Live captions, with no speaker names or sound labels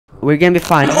We're gonna be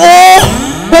fine.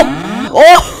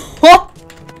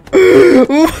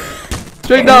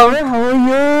 Straight down. How are you?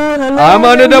 Hello. I'm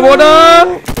under the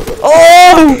water.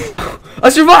 Oh! I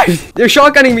survived. They're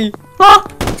shotgunning me. Ah!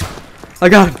 I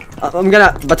got him. I'm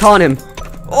gonna baton him.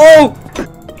 Oh!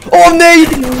 Oh,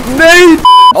 Nate! Nate!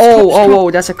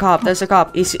 Oh, that's a cop. That's a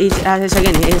cop. He's has a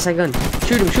gun. He has a gun.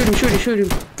 Shoot him.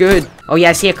 Good. Oh yeah,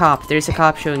 I see a cop. There's a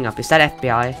cop showing up. Is that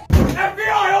FBI?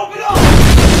 FBI, open up!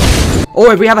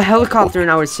 Oh, we have a helicopter in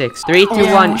hour 6. 3, 2,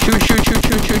 1. Shoot.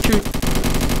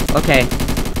 Okay.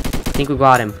 I think we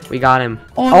got him.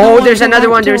 Oh, there's another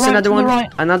one. There's another one.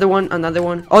 Another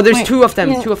one. Oh, there's two of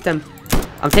them.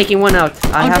 I'm taking one out.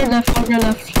 I'll go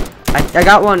left. I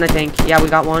got one, I think. Yeah, we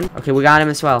got one. Okay, we got him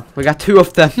as well. We got 2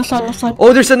 of them. Left side.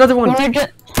 Oh, there's another one.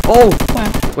 Oh,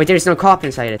 Where? wait, there's no cop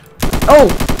inside it. Oh,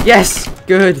 yes,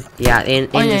 good. Yeah, in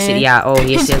the city. Yeah. Oh,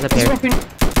 he's still up here.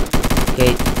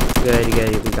 Okay, good.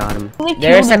 We got him.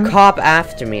 There's a cop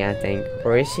after me, I think.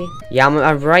 Where is he? Yeah,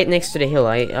 I'm right next to the hill.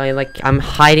 I'm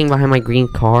hiding behind my green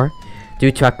car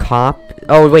due to a cop.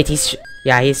 Oh wait, he's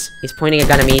pointing a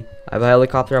gun at me. I have a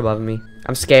helicopter above me.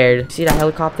 I'm scared. See that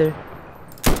helicopter?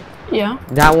 Yeah.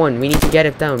 That one. We need to get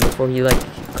it down before he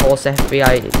calls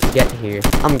FBI to get here.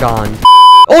 I'm gone.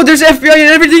 Oh, there's FBI and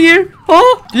everything here.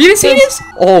 Oh, do you see this?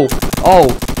 Oh.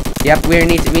 Yep, we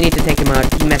need to take him out.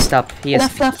 He messed up. He is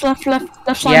Left side.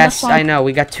 yes, I know.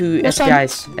 We got 2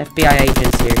 FBI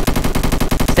agents here.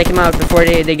 Let's take him out before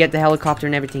they get the helicopter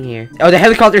and everything here. Oh, the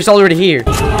helicopter's already here.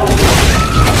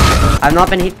 I've not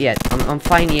been hit yet. I'm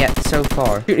fine yet so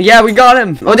far. Yeah, we got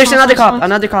him. Oh, there's another cop.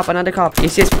 Another cop.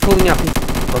 He's just pulling up.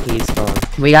 Okay, he's gone.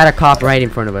 We got a cop right in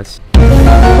front of us.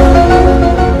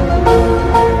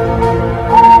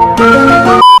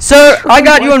 Sir, I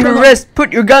got you on the wrist.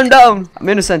 Put your gun down. I'm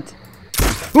innocent.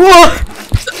 Whoa!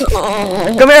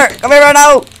 Come here right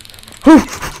now.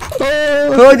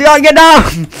 Oh, get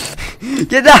down.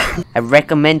 Get down. I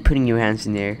recommend putting your hands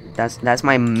in there. That's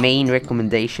my main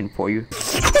recommendation for you.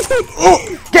 Oh,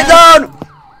 get down.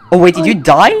 Oh wait, did you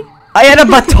die? I had a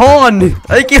baton.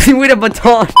 I killed him with a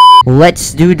baton.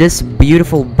 Let's do this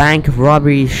beautiful bank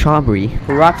robbery shobbery.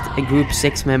 Corrupt a group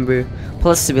 6 member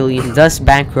plus civilian does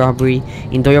bank robbery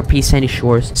in DOJrp Sandy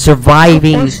Shores,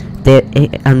 surviving the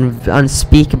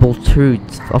unspeakable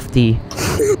truth of the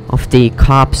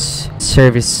cops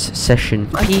service session.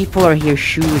 People are here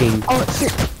shooting.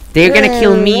 They're gonna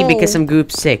kill me because I'm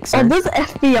group 6. Oh, there's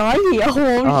FBI here.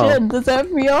 Oh shit, there's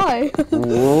FBI.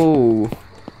 Whoa.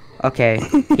 Okay.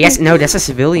 Yes, no, that's a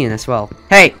civilian as well.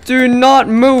 Hey, do not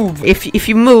move. If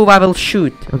you move, I will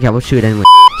shoot. Okay, I will shoot anyway.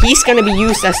 He's gonna be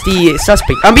used as the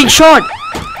suspect. I'm being shot.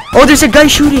 Oh, there's a guy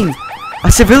shooting.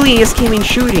 A civilian just came in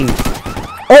shooting.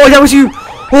 Oh, that was you.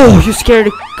 Oh, you scared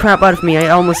the crap out of me. I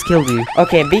almost killed you.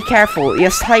 Okay, be careful.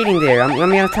 Just hiding there. I'm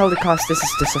gonna tell the cops this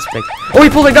is the suspect. Oh, he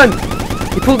pulled a gun.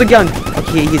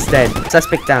 Okay, he's dead.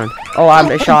 Suspect down. Oh, I've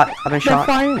been shot. They're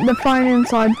fine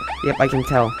inside. Yep, I can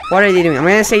tell. What are they doing? I'm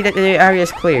gonna say that the area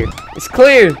is clear. It's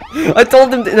clear! I told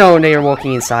them to— no, they are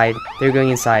walking inside. They're going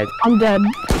inside. I'm dead.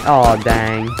 Oh,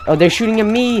 dang. Oh, they're shooting at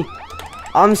me!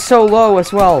 I'm so low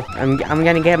as well. I'm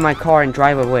gonna get in my car and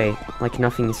drive away. Like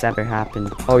nothing has ever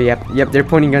happened. Oh, yep, they're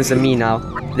pointing guns at me now.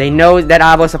 They know that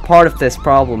I was a part of this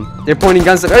problem. They're pointing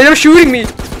guns at— oh, they're shooting me!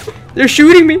 They're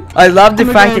shooting me! I love the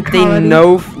fact that they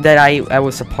know that I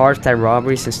was a part of that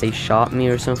robbery since they shot me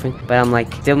or something. But I'm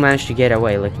like, still managed to get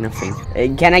away like nothing.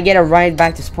 Can I get a ride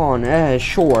back to spawn?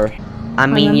 Sure. I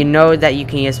mean, you know that you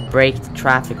can just break the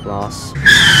traffic laws.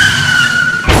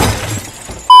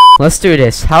 Let's do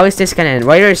this. How is this gonna end?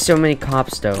 Why are there so many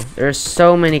cops though? There are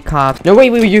so many cops. No,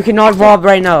 wait, you cannot rob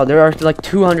right now. There are like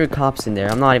 200 cops in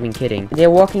there. I'm not even kidding. They're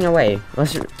walking away.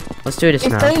 Let's do this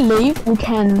now. If they leave, we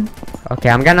can. Okay,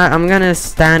 I'm gonna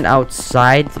stand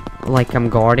outside like I'm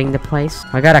guarding the place.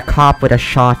 I got a cop with a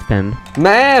shotgun.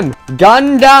 Ma'am,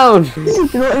 gun down. You're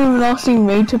not even asking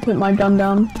me to put my gun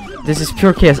down. This is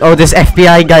pure chaos. Oh, this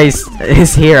FBI guy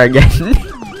is here again.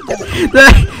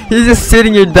 He's just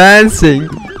sitting here dancing.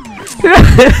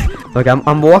 Look,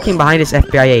 I'm walking behind this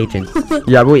FBI agent.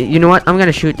 Yeah, but you know what? I'm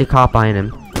gonna shoot the cop behind him.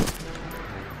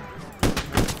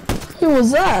 Who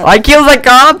was that? I killed the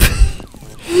cop.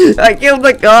 I killed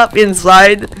the cop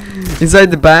inside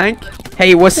the bank.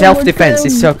 Hey, it was self-defense.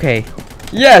 It's okay.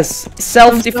 Yes,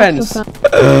 self-defense.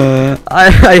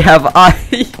 I have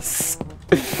eyes.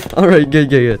 Alright,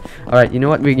 good. Alright, you know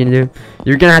what we're gonna do?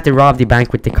 You're gonna have to rob the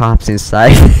bank with the cops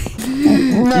inside.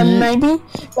 No, maybe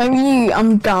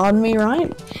you guard me,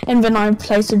 right? And then I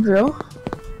place a drill.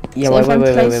 Yeah, so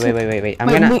wait. I'm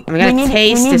gonna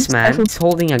taste this man. He's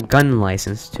holding a gun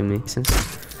license to me.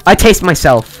 I taste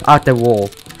myself out the wall.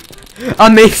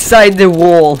 I'm inside the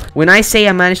wall. When I say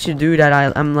I managed to do that,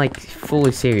 I'm like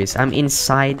fully serious. I'm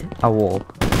inside a wall.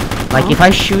 Like if I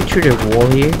shoot through the wall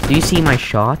here, do you see my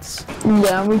shots?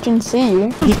 Yeah, we can see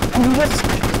you.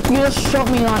 You just shot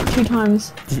me like 2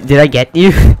 times. Did I get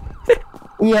you?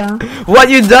 Yeah. What,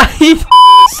 you died?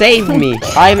 Save me.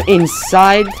 I'm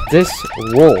inside this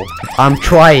wall. I'm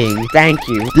trying. Thank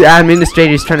you. The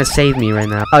administrator is trying to save me right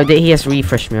now. Oh, he has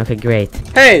refreshed me. Okay, great.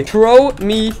 Hey, throw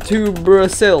me to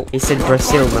Brazil. He said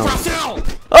Brazil now.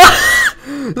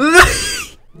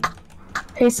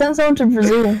 He sent someone to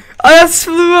Brazil. I just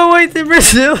flew away to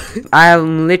Brazil.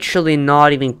 I'm literally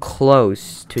not even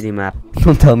close to the map.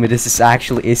 Don't tell me this is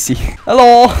actually Izzy.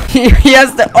 Hello. He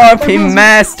has the RP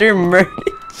Master merch.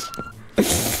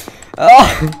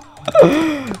 Oh,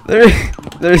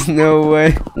 there's no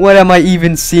way. What am I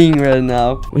even seeing right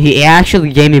now? He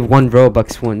actually gave me 1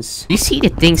 Robux once. You see the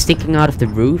thing sticking out of the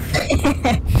roof?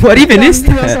 What even is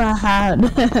that? A hat.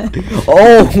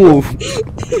 Oh,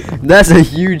 that's a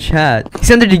huge hat.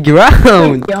 It's under the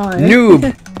ground.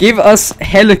 Noob, give us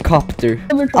helicopter.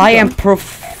 I am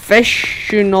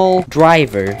professional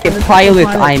driver. A pilot,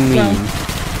 I mean.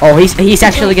 Oh, he's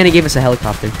actually gonna give us a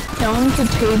helicopter.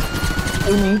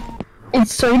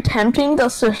 It's so tempting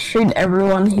just to shoot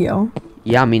everyone here.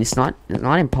 Yeah, I mean it's not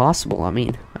impossible. I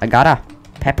mean, I got a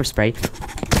pepper spray.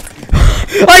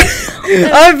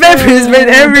 I'm pepper sprayed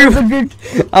everywhere.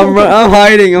 I'm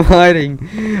hiding.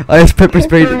 I just pepper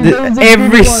sprayed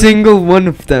every single one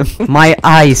of them. My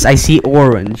eyes, I see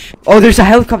orange. Oh, there's a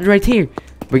helicopter right here.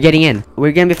 We're getting in.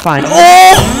 We're gonna be fine.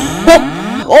 Oh!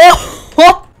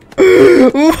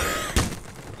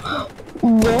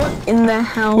 What in the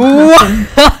hell happened?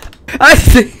 I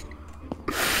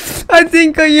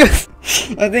think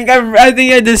I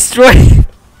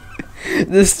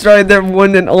destroyed their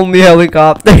one and only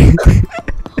helicopter.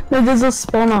 There's a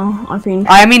spawner, I think.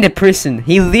 I'm in the prison.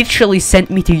 He literally sent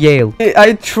me to Yale.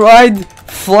 I tried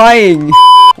flying.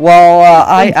 Well,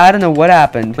 I don't know what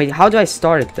happened. Wait, how do I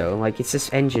start it though? Like, it's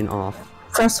just engine off.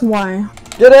 Press Y.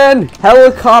 Get in!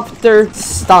 Helicopter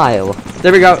style.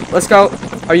 There we go. Let's go.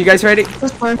 Are you guys ready?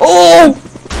 Oh!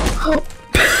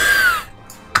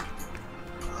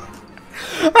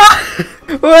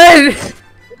 Wait!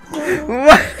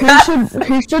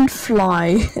 He should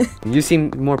fly. You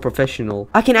seem more professional.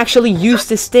 I can actually use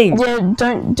this thing. Yeah,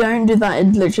 don't do that.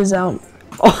 It glitches out.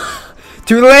 Oh,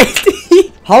 too late.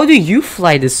 How do you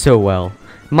fly this so well?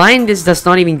 Mine does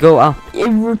not even go up. It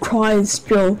requires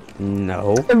skill.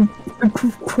 No. It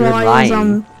requires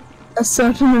a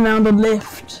certain amount of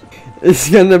lift. It's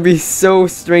gonna be so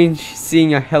strange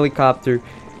seeing a helicopter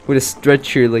with a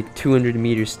stretcher like 200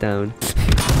 meters down.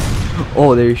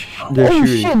 Oh, they're shooting.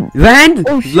 Shit. Land!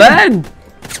 Oh, shit. Land!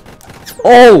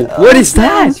 Oh, what is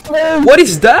that? What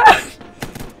is that?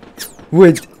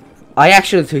 Wait, I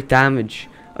actually took damage.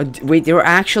 Wait, there were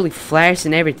actually flares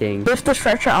and everything. Lift the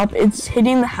stretcher up. It's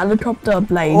hitting the helicopter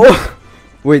blade. Oh,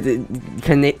 wait,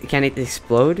 can it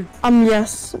explode?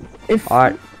 Yes. If.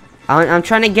 Alright, I'm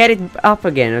trying to get it up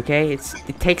again. Okay,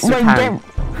 it takes some time.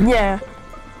 Yeah.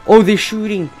 Oh, they're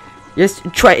shooting. Just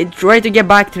try to get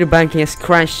back to the bank and just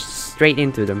crash straight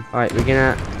into them. Alright, we're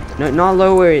gonna not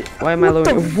lower it. Why am I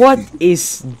lowering it? What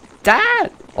is that?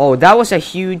 Oh, that was a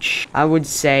huge, I would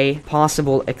say,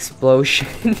 possible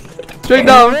explosion. Straight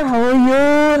down.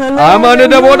 Hello. I'm under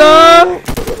the water.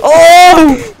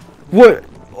 Oh! What?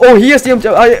 Oh, he has the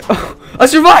I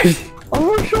survived. I'm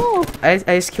not sure. I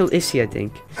just killed Izzy, I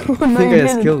think. No, I think I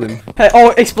just killed him. Hey,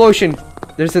 oh, explosion.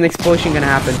 There's an explosion gonna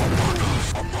happen.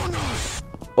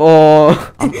 Oh,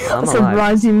 I'm It's alive. a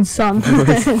rising sun.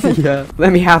 Yeah.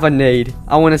 Let me have a nade.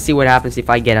 I want to see what happens if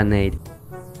I get a nade.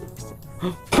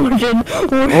 Oh.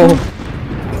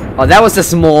 Oh, that was a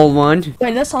small one.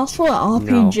 Wait, let's ask for an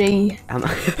RPG. No.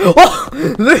 Oh,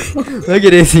 look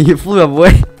at this. He flew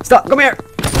away. Stop. Come here.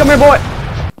 Come here, boy.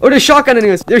 Oh, they're shotgunning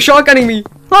us. They're shotgunning me.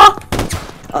 Ah!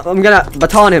 I'm gonna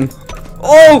baton him.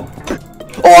 Oh!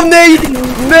 Oh, nade!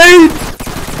 Nade!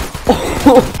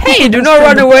 Oh. Hey, do not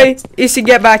run away. Izzy,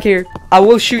 get back here. I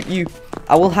will shoot you.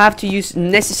 I will have to use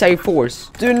necessary force.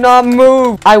 Do not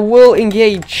move. I will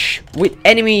engage with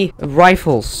enemy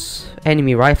rifles.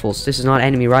 Enemy rifles. This is not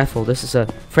enemy rifle. This is a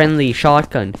friendly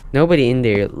shotgun. Nobody in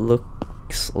there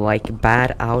looks like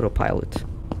bad autopilot.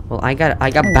 Well, I got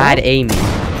bad aiming.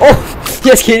 Oh,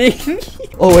 just kidding.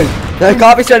 Oh wait, the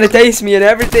cop is trying to tase me and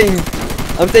everything.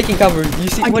 I'm taking cover. You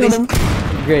see what is?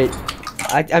 Great.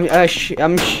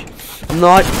 I'm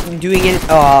not doing it.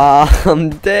 Ah, I'm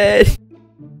dead.